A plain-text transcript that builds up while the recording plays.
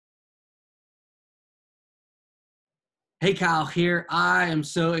Hey, Kyle here. I am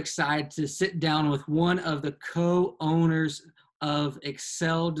so excited to sit down with one of the co-owners of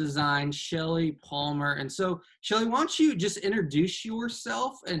Excel Design, Shelly Palmer. And so, Shelly, why don't you just introduce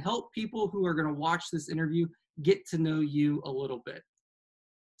yourself and help people who are going to watch this interview get to know you a little bit?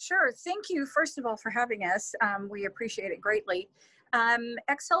 Sure. Thank you, first of all, for having us. We appreciate it greatly.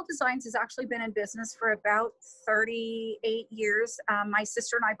 Excel Designs has actually been in business for about 38 years. My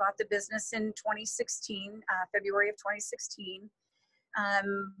sister and I bought the business in 2016, February of 2016.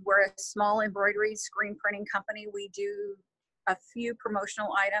 We're a small embroidery screen printing company. We do a few promotional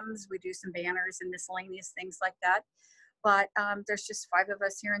items. We do some banners and miscellaneous things like that. But there's just five of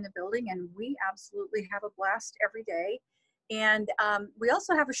us here in the building, and we absolutely have a blast every day. And we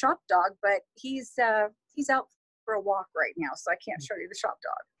also have a shop dog, but he's out for a walk right now, so I can't show you the shop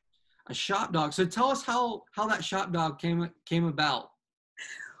dog. A shop dog. So tell us how that shop dog came about.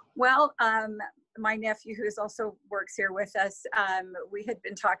 Well, my nephew, who also works here with us, we had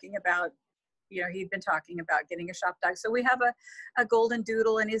been talking about, he'd been talking about getting a shop dog. So we have a golden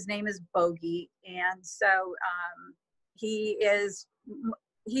doodle, and his name is Bogey, and so he is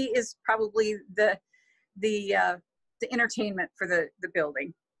probably the entertainment for the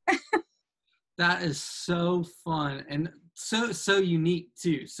building. That is so fun and so unique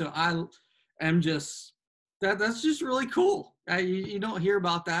too. So I am just that's just really cool. You don't hear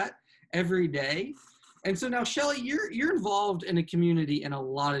about that every day. And so now, Shelly, you're involved in a community in a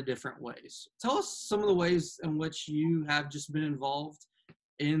lot of different ways. Tell us some of the ways in which you have just been involved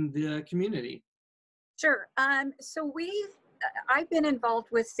in the community. Sure. I've been involved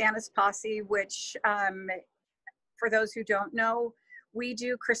with Santa's Posse, which, for those who don't know, we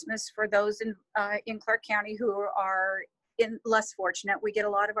do Christmas for those in Clark County who are less fortunate. We get a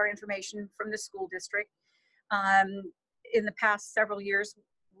lot of our information from the school district. In the past several years,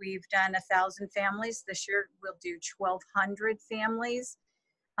 we've done 1,000 families. This year, we'll do 1,200 families.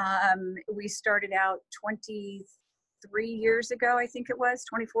 We started out 23 years ago, I think it was,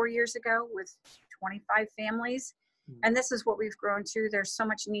 24 years ago, with 25 families. And this is what we've grown to. There's so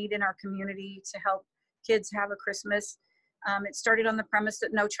much need in our community to help kids have a Christmas. It started on the premise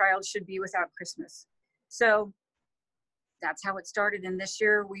that no child should be without Christmas. So that's how it started. And this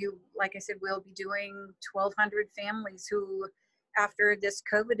year, like I said, we'll be doing 1,200 families who, after this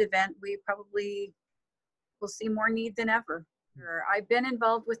COVID event, we probably will see more need than ever. I've been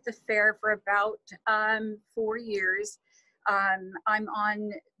involved with the fair for about 4 years. I'm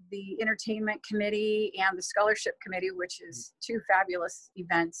on the entertainment committee and the scholarship committee, which is two fabulous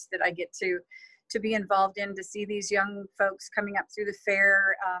events that I get to be involved in, to see these young folks coming up through the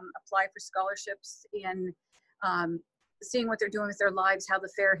fair, apply for scholarships, in seeing what they're doing with their lives, how the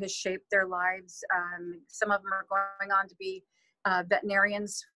fair has shaped their lives. Some of them are going on to be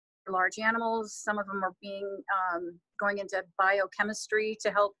veterinarians for large animals. Some of them are going into biochemistry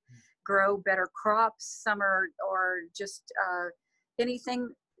to help grow better crops. Some are just anything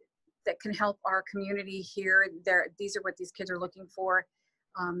that can help our community here. These are what these kids are looking for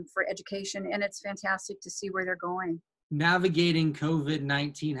education, and it's fantastic to see where they're going. Navigating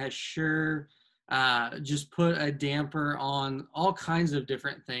COVID-19 has sure just put a damper on all kinds of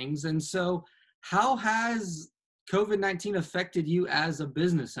different things. And so how has COVID-19 affected you as a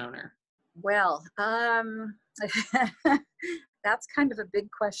business owner? Well, that's kind of a big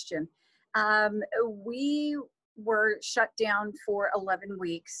question. We were shut down for 11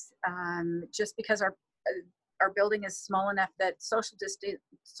 weeks just because our building is small enough that social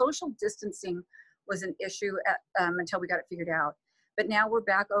distancing was an issue until we got it figured out. But now we're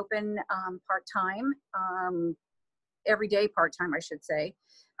back open part-time, every day part-time, I should say.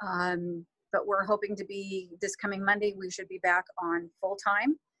 But we're hoping to be, this coming Monday, we should be back on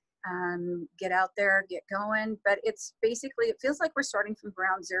full-time, get out there, get going. But it's basically, it feels like we're starting from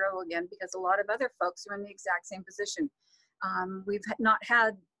ground zero again, because a lot of other folks are in the exact same position. We've not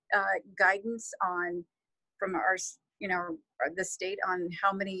had guidance from the state on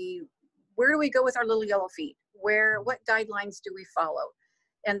where do we go with our little yellow feet? What guidelines do we follow?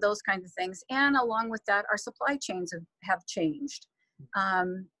 And those kinds of things. And along with that, our supply chains have changed.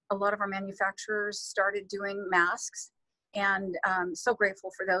 A lot of our manufacturers started doing masks, and so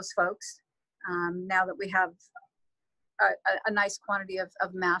grateful for those folks. Now that we have a nice quantity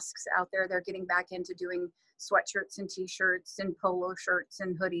of masks out there, they're getting back into doing sweatshirts and t-shirts and polo shirts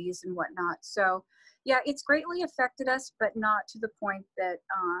and hoodies and whatnot. So yeah, it's greatly affected us, but not to the point that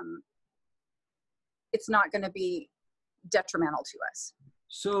it's not going to be detrimental to us.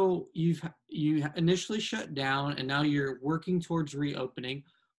 So you initially shut down, and now you're working towards reopening.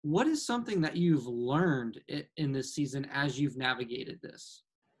 What is something that you've learned in this season as you've navigated this?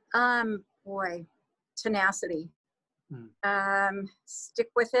 Boy, tenacity. Stick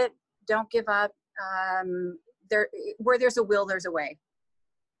with it. Don't give up. Where there's a will, there's a way.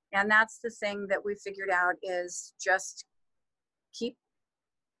 And that's the thing that we figured out is just keep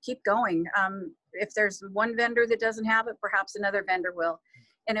going. If there's one vendor that doesn't have it, perhaps another vendor will.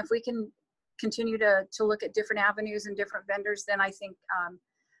 And if we can continue to look at different avenues and different vendors, then I think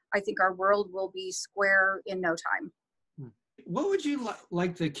our world will be square in no time. What would you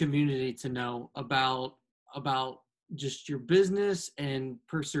like the community to know about just your business and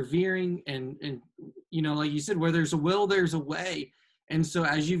persevering and like you said, where there's a will, there's a way. And so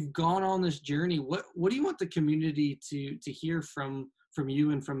as you've gone on this journey, what do you want the community to hear from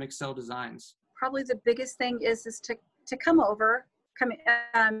you and from Excel Designs? Probably the biggest thing is to come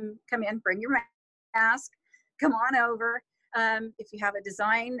in, bring your mask, come on over. If you have a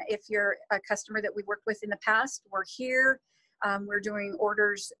design, if you're a customer that we've worked with in the past, we're here. We're doing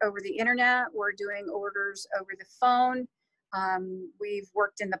orders over the internet. We're doing orders over the phone. We've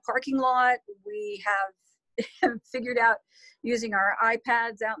worked in the parking lot. We have figured out using our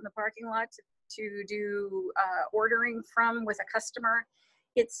iPads out in the parking lot to do ordering from with a customer.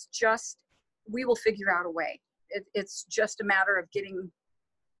 It's just, we will figure out a way. It's just a matter of getting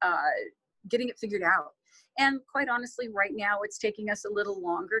it figured out. And quite honestly, right now it's taking us a little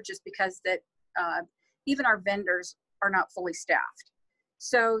longer just because that even our vendors are not fully staffed.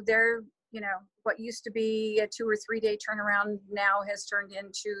 So they're, what used to be a 2 or 3 day turnaround now has turned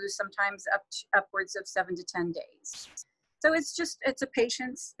into sometimes upwards of 7 to 10 days. So it's a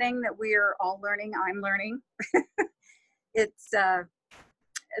patience thing that we are all learning. I'm learning.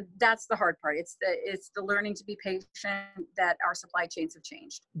 That's the hard part. It's the learning to be patient, that our supply chains have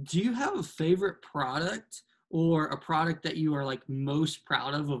changed. Do you have a favorite product or a product that you are like most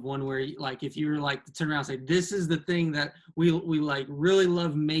proud of one where like, if you were like to turn around and say, this is the thing that we like really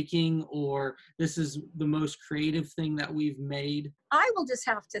love making, or this is the most creative thing that we've made? I will just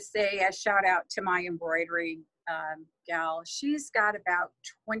have to say a shout out to my embroidery gal. She's got about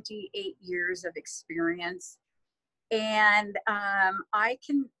 28 years of experience. And I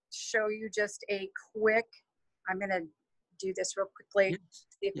can show you just a quick, I'm going to do this real quickly,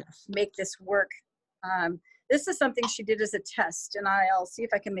 see if make this work. This is something she did as a test, and I'll see if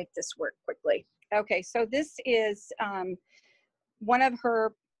I can make this work quickly. Okay, so this is one of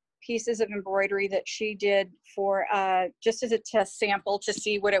her pieces of embroidery that she did for just as a test sample to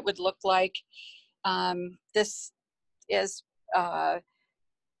see what it would look like. This is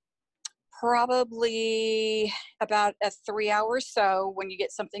probably about a 3 hour or so when you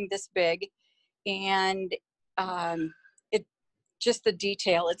get something this big, and it just the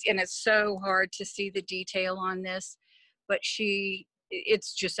detail, it's so hard to see the detail on this, but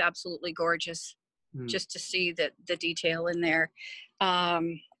it's just absolutely gorgeous just to see the detail in there.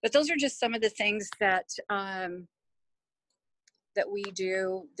 But those are just some of the things that we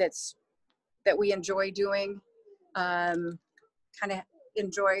do, that we enjoy doing. Kind of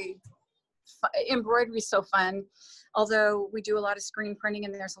enjoy embroidery is so fun, although we do a lot of screen printing,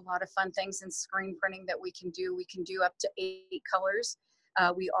 and there's a lot of fun things in screen printing that we can do. We can do up to 8 colors.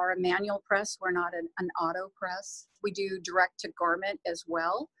 We are a manual press. We're not an auto press. We do direct to garment as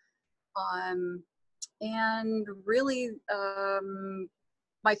well. And really,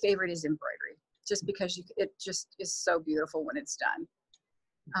 my favorite is embroidery, just because it just is so beautiful when it's done.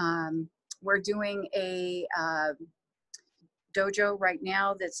 We're doing a dojo right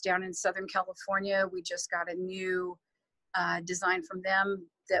now that's down in Southern California. We just got a new design from them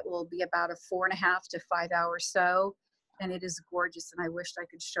that will be about a 4.5 to 5 hour sew, and it is gorgeous, and I wished I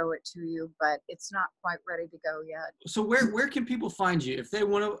could show it to you, but it's not quite ready to go yet. So where can people find you if they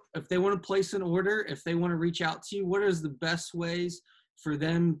want to place an order, if they want to reach out to you? What is the best ways for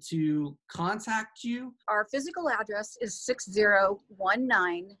them to contact you? Our physical address is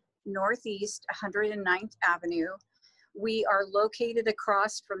 6019 Northeast 109th Avenue. We are located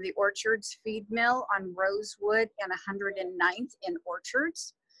across from the Orchards Feed Mill on Rosewood and 109th in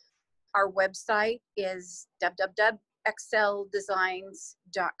Orchards. Our website is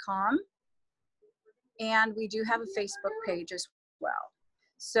www.exceldesigns.com. And we do have a Facebook page as well.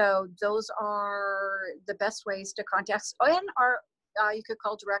 So those are the best ways to contact us. Oh, and you could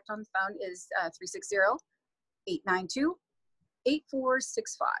call direct on the phone is 360-892-8465.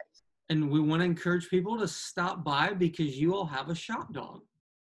 And we want to encourage people to stop by because you all have a shop dog.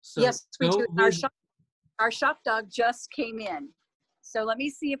 So yes, we do. Our shop dog just came in. So let me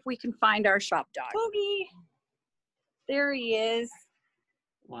see if we can find our shop dog. Boogie. There he is.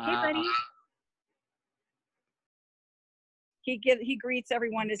 Wow. Hey, buddy. He greets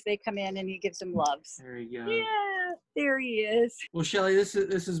everyone as they come in, and he gives them loves. There you go. Yeah. There he is. Well, Shelly, this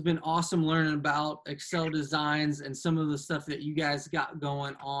has been awesome learning about Excel Designs and some of the stuff that you guys got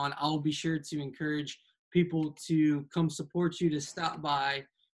going on. I'll be sure to encourage people to come support you, to stop by.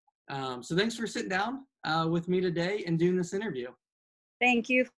 So thanks for sitting down with me today and doing this interview. Thank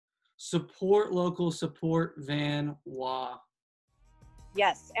you. Support local, support Van Wah.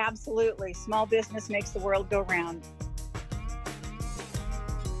 Yes, absolutely. Small business makes the world go round.